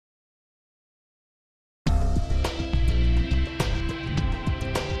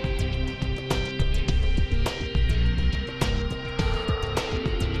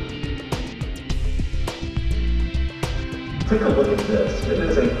Take a look at this. It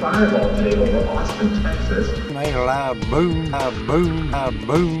is a fireball table from Austin, Texas. Made a loud boom, loud boom, loud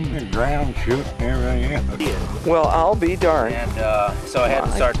boom, and ground shook and everything else. Well, I'll be darned. And so I had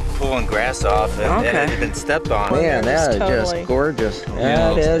to start pulling grass off, and it had been stepped on. Man, that is just gorgeous.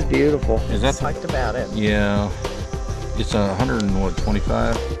 That is beautiful. Is that Talked about it. Yeah, it's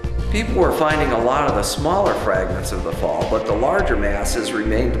 125. People were finding a lot of the smaller fragments of the fall, but the larger masses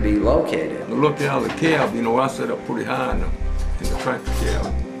remained to be located. Looking out of the cab, you know, I set up pretty high in the tractor cab,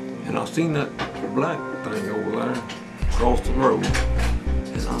 and I seen that black thing over there across the road,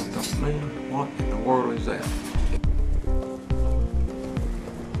 and I thought, man, what in the world is that?